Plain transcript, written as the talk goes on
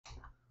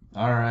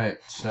All right,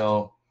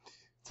 so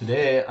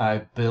today I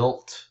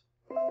built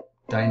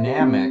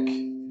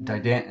dynamically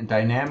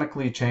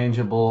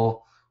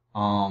changeable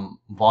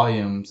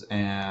volumes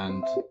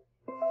and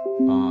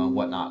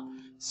whatnot.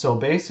 So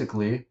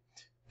basically,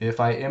 if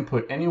I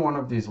input any one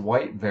of these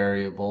white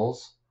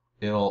variables,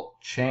 it'll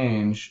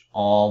change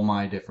all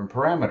my different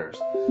parameters.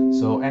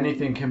 So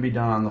anything can be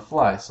done on the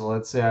fly. So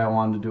let's say I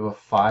wanted to do a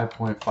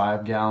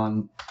 5.5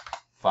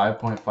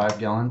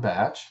 gallon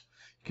batch.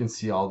 You can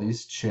see all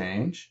these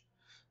change.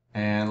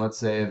 And let's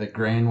say the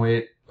grain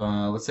weight,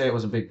 let's say it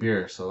was a big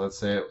beer, so let's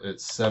say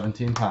it's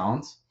 17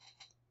 pounds.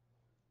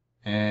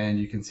 And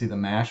you can see the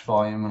mash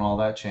volume and all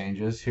that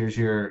changes. Here's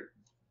your,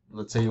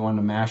 let's say you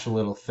wanted to mash a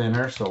little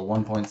thinner, so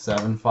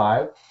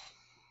 1.75.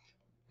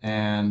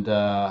 And,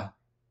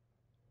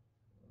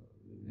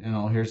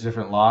 here's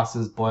different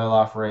losses, boil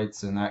off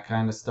rates, and that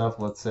kind of stuff.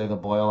 Let's say the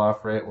boil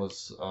off rate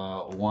was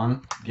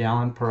 1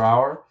 gallon per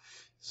hour.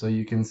 So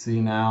you can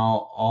see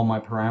now all my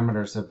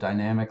parameters have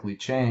dynamically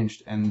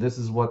changed, and this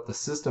is what the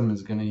system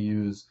is going to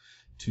use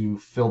to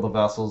fill the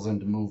vessels and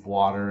to move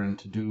water and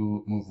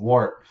to move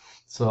wort.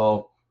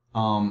 So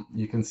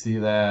you can see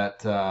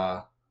that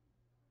I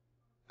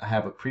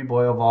have a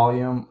pre-boil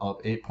volume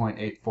of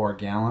 8.84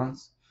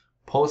 gallons,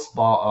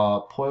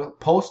 post-boil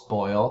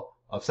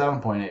of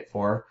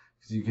 7.84,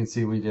 because you can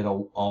see we did a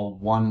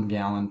 1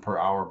 gallon per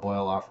hour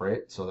boil off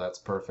rate, so that's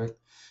perfect.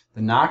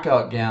 The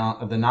knockout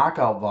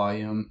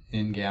volume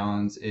in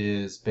gallons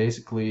is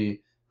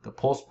basically the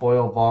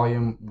post-boil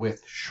volume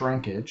with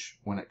shrinkage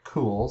when it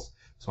cools.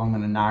 So I'm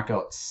going to knock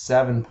out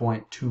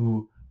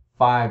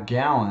 7.25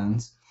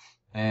 gallons.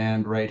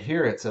 And right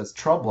here it says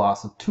trub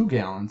loss of 2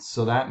 gallons.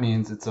 So that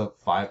means it's a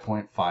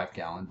 5.5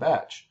 gallon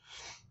batch,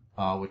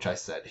 which I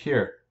said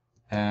here.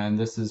 And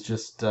this is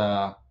just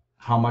how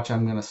much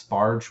I'm going to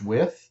sparge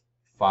with,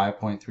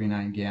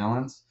 5.39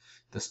 gallons.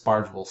 The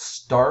sparge will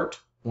start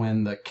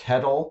when the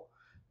kettle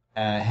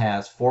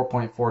has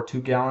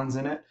 4.42 gallons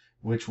in it,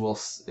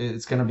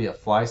 it's going to be a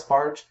fly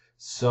sparge.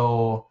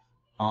 So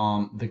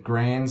the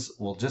grains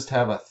will just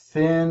have a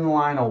thin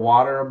line of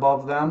water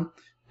above them,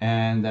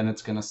 and then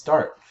it's going to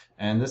start.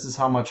 And this is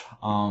how much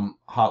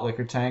hot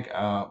liquor tank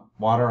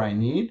water I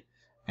need.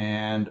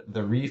 And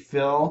the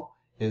refill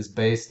is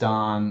based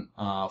on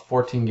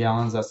 14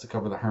 gallons. That's to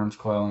cover the Herms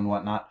coil and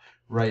whatnot.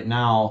 Right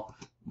now,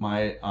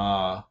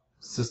 my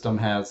system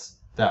has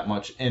that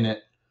much in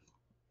it,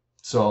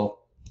 so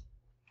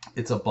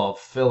it's above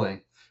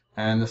filling.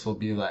 And this will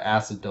be the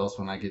acid dose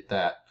when I get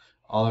that.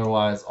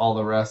 Otherwise, all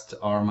the rest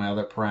are my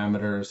other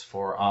parameters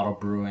for auto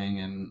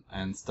brewing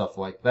and stuff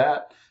like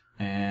that.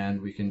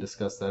 And we can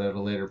discuss that at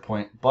a later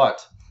point.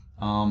 But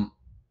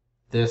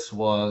this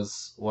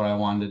was what I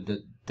wanted to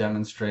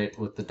demonstrate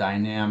with the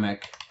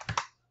dynamic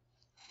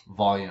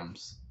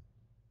volumes.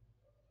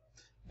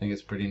 I think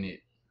it's pretty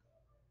neat.